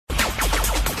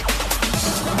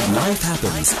Life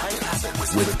Happens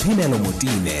with Phemelo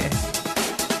Motine.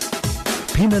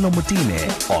 Phemelo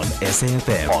Motine on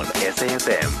SAFM.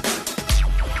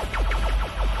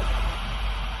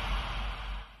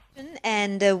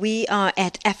 And we are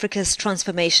at Africa's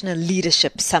Transformational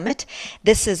Leadership Summit.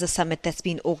 This is a summit that's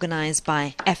been organized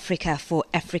by Africa for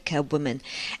Africa Women.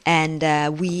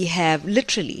 And we have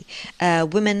literally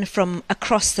women from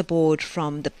across the board,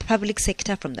 from the public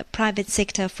sector, from the private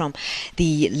sector, from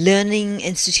the learning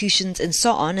institutions and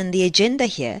so on. And the agenda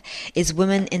here is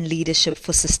Women in Leadership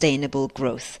for Sustainable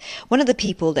Growth. One of the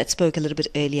people that spoke a little bit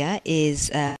earlier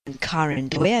is Karen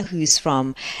Doyer, who's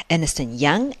from Ernst &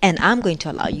 Young. And I'm going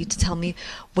to allow you to tell me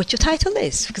what your title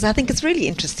is, because I think it's a really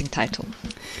interesting title.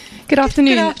 Good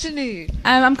afternoon. Good afternoon.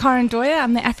 I'm Karen Doyer.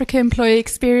 I'm the Africa Employee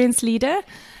Experience Leader.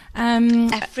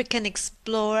 African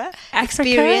Explorer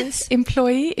Experience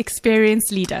Employee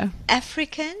Experience Leader.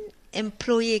 African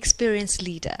Employee Experience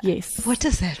Leader. Yes. What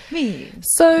does that mean?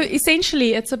 So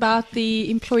essentially it's about the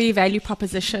employee value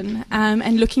proposition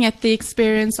and looking at the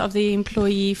experience of the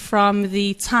employee from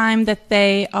the time that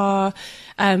they are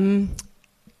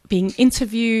being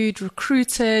interviewed,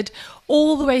 recruited,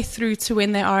 all the way through to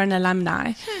when they are an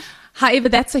alumni. However,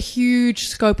 that's a huge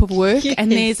scope of work, yes.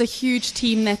 And there's a huge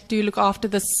team that do look after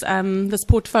this this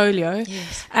portfolio.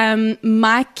 Yes.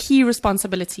 My key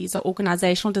responsibilities are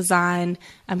organizational design,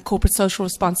 corporate social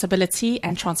responsibility,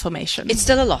 and transformation. It's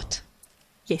still a lot.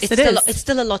 Yes, It's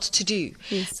still a lot to do.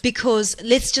 Yes. Because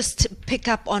let's just pick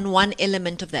up on one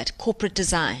element of that, corporate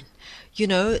design. You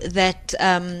know, that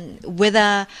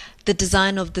whether the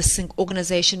design of this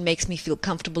organization makes me feel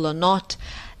comfortable or not,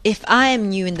 if I am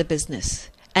new in the business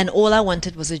and all I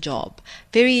wanted was a job,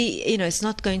 it's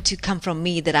not going to come from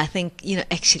me that I think,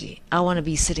 actually, I want to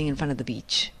be sitting in front of the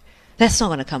beach. That's not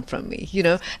going to come from me.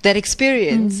 That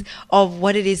experience of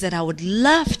what it is that I would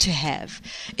love to have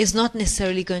is not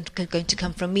necessarily going to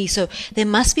come from me. So there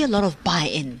must be a lot of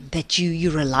buy-in that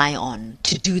you rely on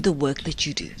to do the work that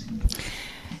you do.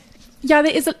 Yeah,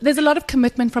 there's a lot of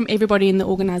commitment from everybody in the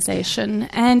organization,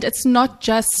 and it's not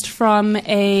just from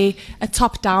a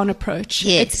top-down approach.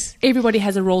 Yes. Everybody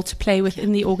has a role to play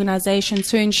within the organization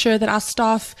to ensure that our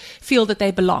staff feel that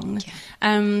they belong,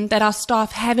 that our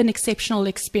staff have an exceptional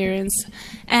experience,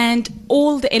 and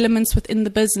all the elements within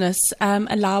the business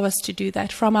allow us to do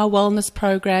that, from our wellness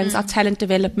programs, our talent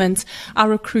development, our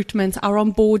recruitment, our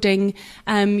onboarding,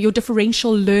 your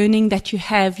differential learning that you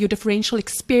have, your differential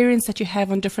experience that you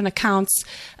have on different accounts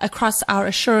across our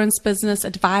assurance business,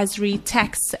 advisory,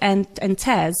 tax, and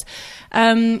TAS.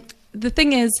 The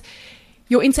thing is,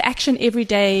 your interaction every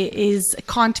day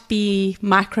can't be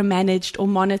micromanaged or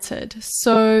monitored.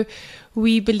 So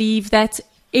we believe that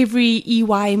every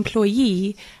EY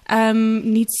employee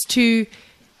needs to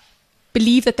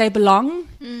believe that they belong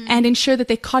and ensure that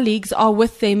their colleagues are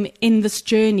with them in this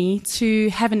journey to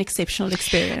have an exceptional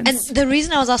experience. And the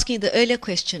reason I was asking you the earlier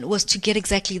question was to get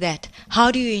exactly that.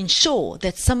 How do you ensure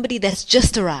that somebody that's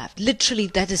just arrived, literally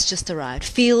that has just arrived,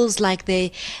 feels like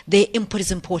their input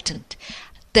is important?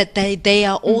 That they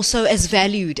are also as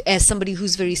valued as somebody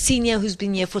who's very senior, who's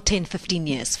been here for 10, 15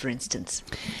 years, for instance?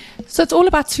 So it's all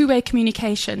about two-way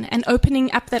communication and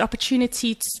opening up that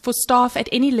opportunity for staff at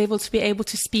any level to be able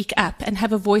to speak up and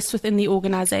have a voice within the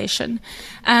organization.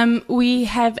 We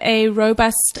have a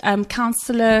robust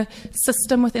counselor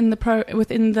system within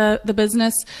the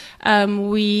business.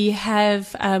 We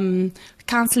have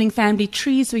counseling family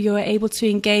trees where you are able to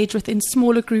engage within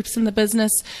smaller groups in the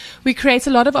business. We create a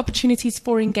lot of opportunities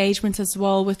for engagement as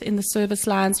well within the service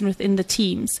lines and within the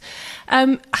teams.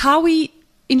 How we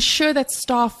ensure that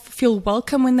staff feel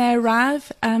welcome when they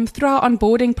arrive, through our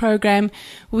onboarding program,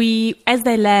 as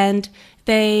they land,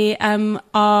 they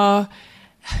are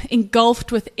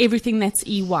engulfed with everything that's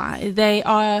EY. They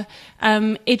are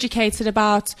educated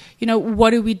about, what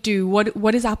do we do?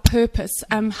 What is our purpose?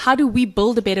 How do we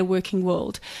build a better working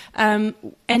world?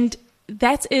 And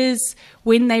that is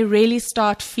when they really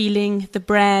start feeling the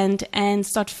brand and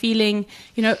start feeling,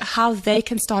 how they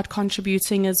can start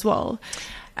contributing as well.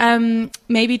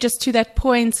 Maybe just to that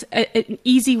point, an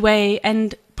easy way,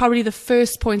 and probably the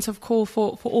first point of call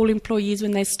for all employees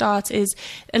when they start, is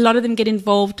a lot of them get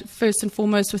involved first and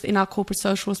foremost within our corporate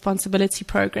social responsibility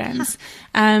programs.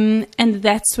 And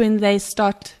that's when they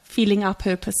start feeling our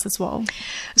purpose as well.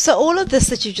 So all of this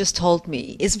that you just told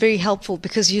me is very helpful,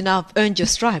 because you now have earned your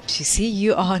stripes. You see,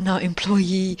 you are now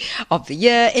Employee of the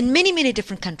Year in many, many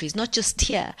different countries, not just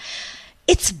here.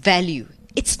 It's value.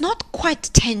 It's not quite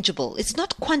tangible. It's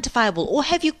not quantifiable. Or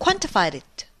have you quantified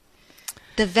it?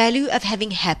 The value of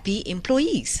having happy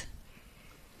employees.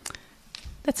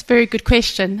 That's a very good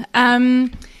question.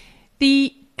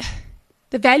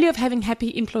 the value of having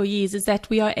happy employees is that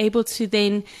we are able to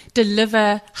then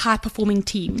deliver high-performing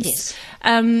teams. Yes.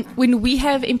 When we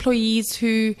have employees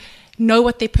who know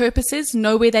what their purpose is,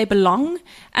 know where they belong,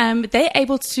 they're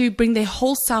able to bring their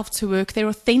whole self to work, their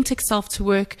authentic self to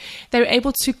work. They're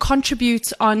able to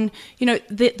contribute on,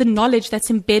 the knowledge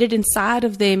that's embedded inside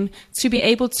of them to be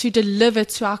able to deliver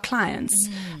to our clients.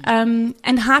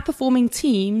 And high-performing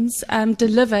teams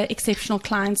deliver exceptional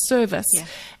client service. Yeah.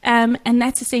 And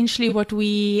that's essentially what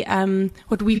we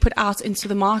put out into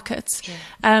the market.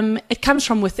 Yeah. It comes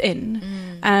from within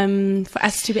for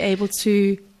us to be able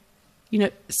to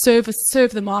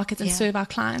serve the market and serve our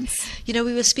clients.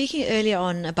 We were speaking earlier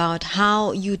on about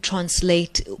how you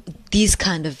translate these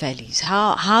kind of values.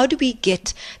 How do we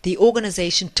get the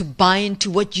organization to buy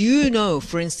into what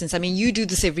for instance? I mean, you do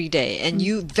this every day and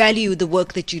you value the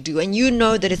work that you do and you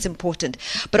know that it's important.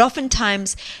 But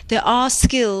oftentimes there are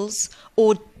skills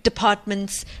or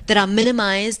departments that are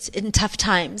minimized in tough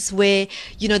times where,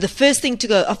 the first thing to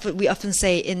go, we often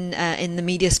say in the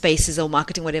media spaces or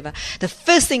marketing, whatever, the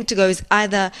first thing to go is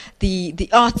either the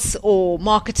arts or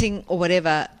marketing or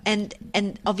whatever. And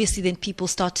obviously then people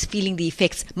start feeling the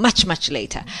effects much, much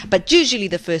later. But usually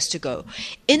the first to go.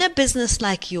 In a business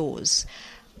like yours,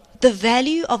 the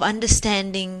value of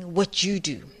understanding what you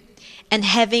do and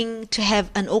having to have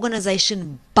an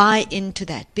organization buy into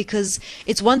that, because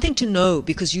it's one thing to know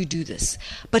because you do this,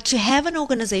 but to have an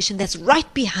organization that's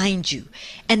right behind you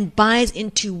and buys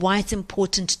into why it's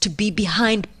important to be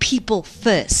behind people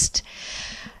first.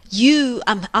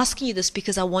 I'm asking you this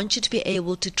because I want you to be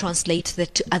able to translate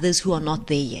that to others who are not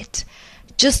there yet.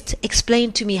 Just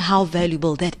explain to me how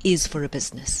valuable that is for a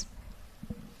business.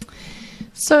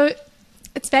 So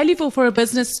it's valuable for a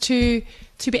business to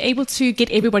be able to get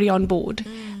everybody on board.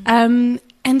 And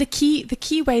the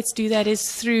key way to do that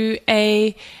is through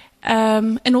an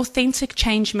authentic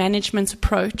change management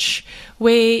approach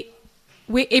where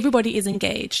everybody is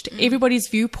engaged. Everybody's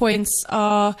viewpoints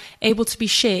are able to be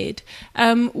shared.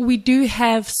 We do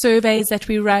have surveys that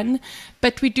we run,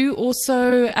 but we do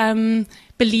also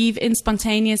believe in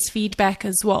spontaneous feedback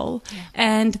as well. Yeah.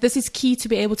 And this is key to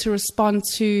be able to respond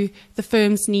to the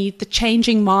firm's need, the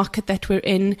changing market that we're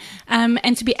in,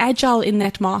 and to be agile in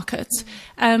that market.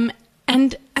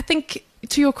 And I think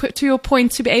to your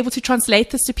point, to be able to translate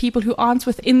this to people who aren't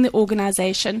within the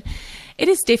organization, it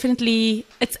is definitely,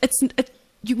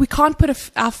 we can't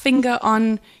put our finger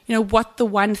on, what the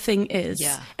one thing is.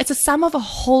 Yeah. It's a sum of a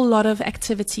whole lot of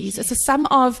activities. It's a sum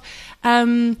of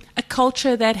a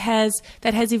culture that has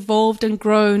evolved and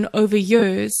grown over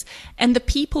years, and the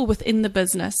people within the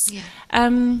business.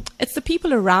 Yeah. It's the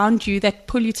people around you that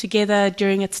pull you together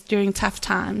during tough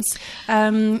times.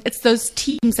 It's those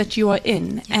teams that you are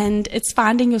in, and it's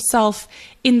finding yourself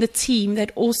in the team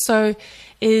that also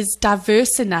is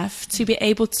diverse enough to be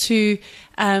able to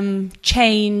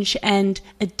change and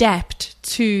adapt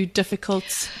to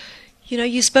difficult.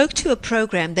 You spoke to a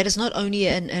program that is not only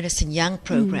an Ernst & Young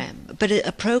program, but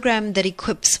a program that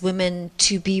equips women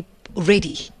to be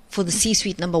ready for the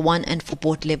C-suite number one and for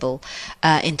board level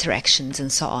interactions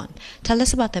and so on. Tell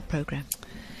us about that program.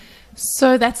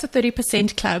 So that's the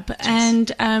 30% Club, yes.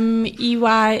 And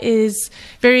EY is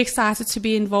very excited to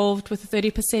be involved with the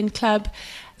 30% Club.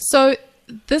 So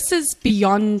this is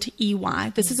beyond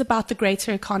EY. This is about the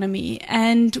greater economy.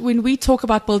 And when we talk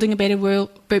about building a better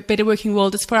working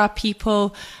world, it's for our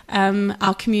people,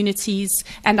 our communities,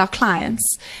 and our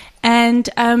clients. And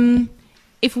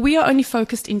if we are only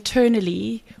focused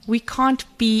internally, we can't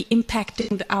be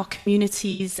impacting our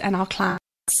communities and our clients.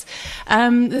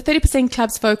 The 30%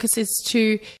 Club's focus is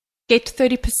to get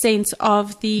 30%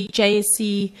 of the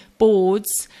JSE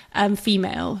boards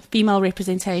female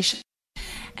representation.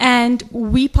 And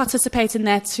we participate in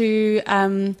that to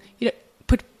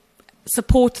put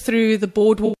support through the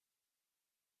board,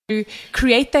 to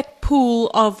create that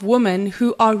pool of women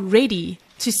who are ready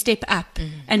to step up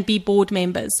and be board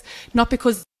members, not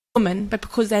because they're women, but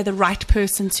because they're the right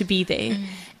person to be there.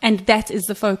 And that is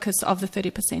the focus of the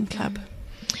 30% Club.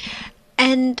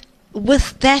 And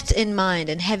with that in mind,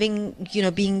 and having,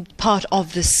 being part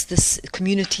of this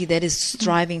community that is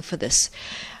striving for this,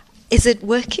 is it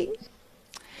working?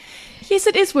 Yes,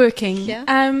 it is working.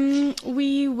 Yeah.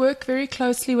 We work very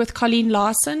closely with Colleen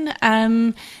Larson,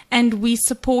 and we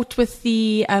support with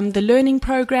the learning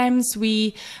programs.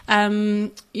 We are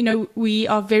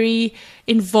very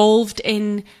involved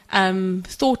in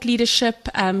thought leadership,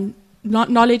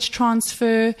 knowledge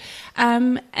transfer,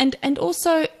 and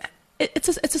also.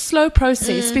 It's a slow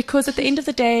process because at the end of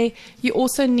the day, you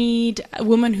also need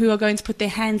women who are going to put their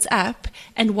hands up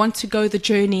and want to go the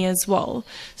journey as well.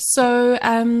 So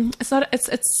it's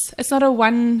not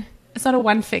not a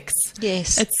one fix.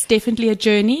 Yes. It's definitely a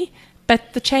journey,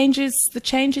 but the change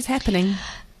is happening.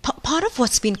 Part of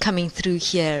what's been coming through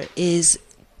here is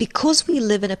because we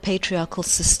live in a patriarchal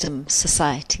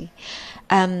society,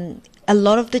 a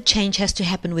lot of the change has to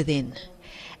happen within.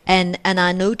 And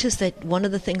I noticed that one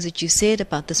of the things that you said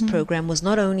about this program was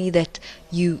not only that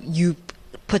you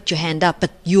put your hand up,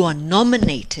 but you are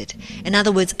nominated. In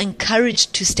other words,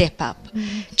 encouraged to step up.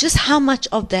 Just how much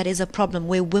of that is a problem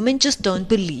where women just don't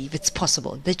believe it's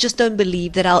possible. They just don't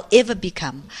believe that I'll ever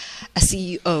become a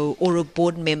CEO or a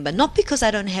board member. Not because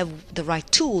I don't have the right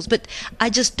tools, but I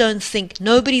just don't think,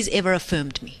 nobody's ever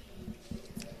affirmed me.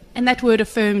 And that word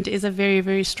affirmed is a very,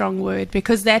 very strong word,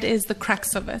 because that is the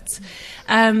crux of it.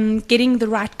 Getting the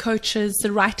right coaches,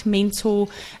 the right mentor,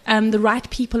 the right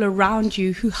people around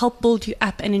you who help build you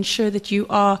up and ensure that you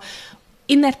are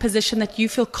in that position that you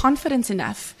feel confident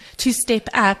enough to step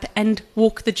up and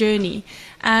walk the journey.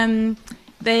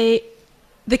 The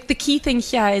key thing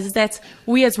here is that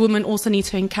we as women also need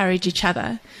to encourage each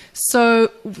other.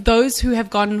 So those who have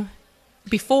gone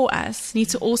before us need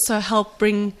to also help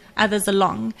bring others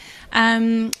along.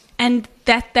 And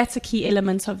that's a key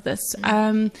element of this.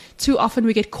 Too often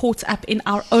we get caught up in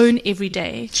our own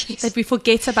everyday, that we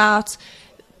forget about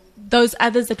those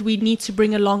others that we need to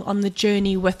bring along on the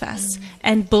journey with us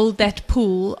and build that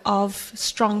pool of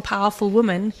strong, powerful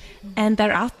women, and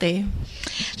they're out there.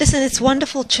 Listen, it's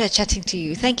wonderful chatting to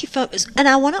you. Thank you and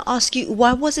I want to ask you,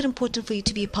 why was it important for you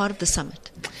to be a part of the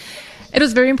summit? It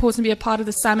was very important to be a part of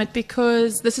the summit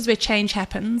because this is where change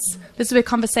happens. This is where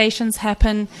conversations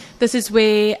happen. This is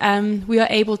where we are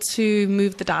able to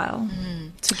move the dial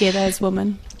together as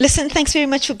women. Listen, thanks very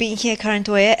much for being here, Karen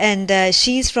Doyer. And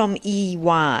she's from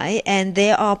EY, and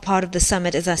they are part of the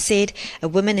summit, as I said, a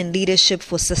Women in Leadership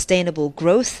for Sustainable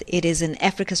Growth. It is an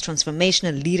Africa's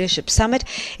Transformational Leadership Summit.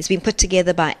 It's been put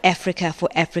together by Africa for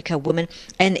Africa Women,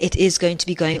 and it is going to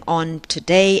be going on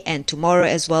today and tomorrow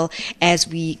as well, as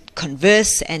we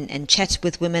converse and chat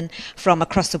with women from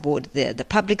across the board, the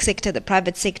public sector, the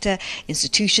private sector,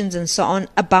 institutions and so on,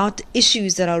 about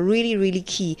issues that are really, really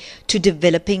key to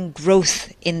developing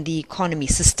growth in the economy,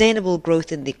 sustainable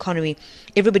growth in the economy.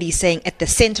 Everybody's saying at the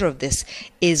center of this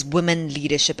is women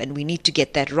leadership, and we need to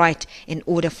get that right in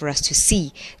order for us to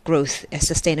see growth,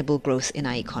 sustainable growth in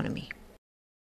our economy.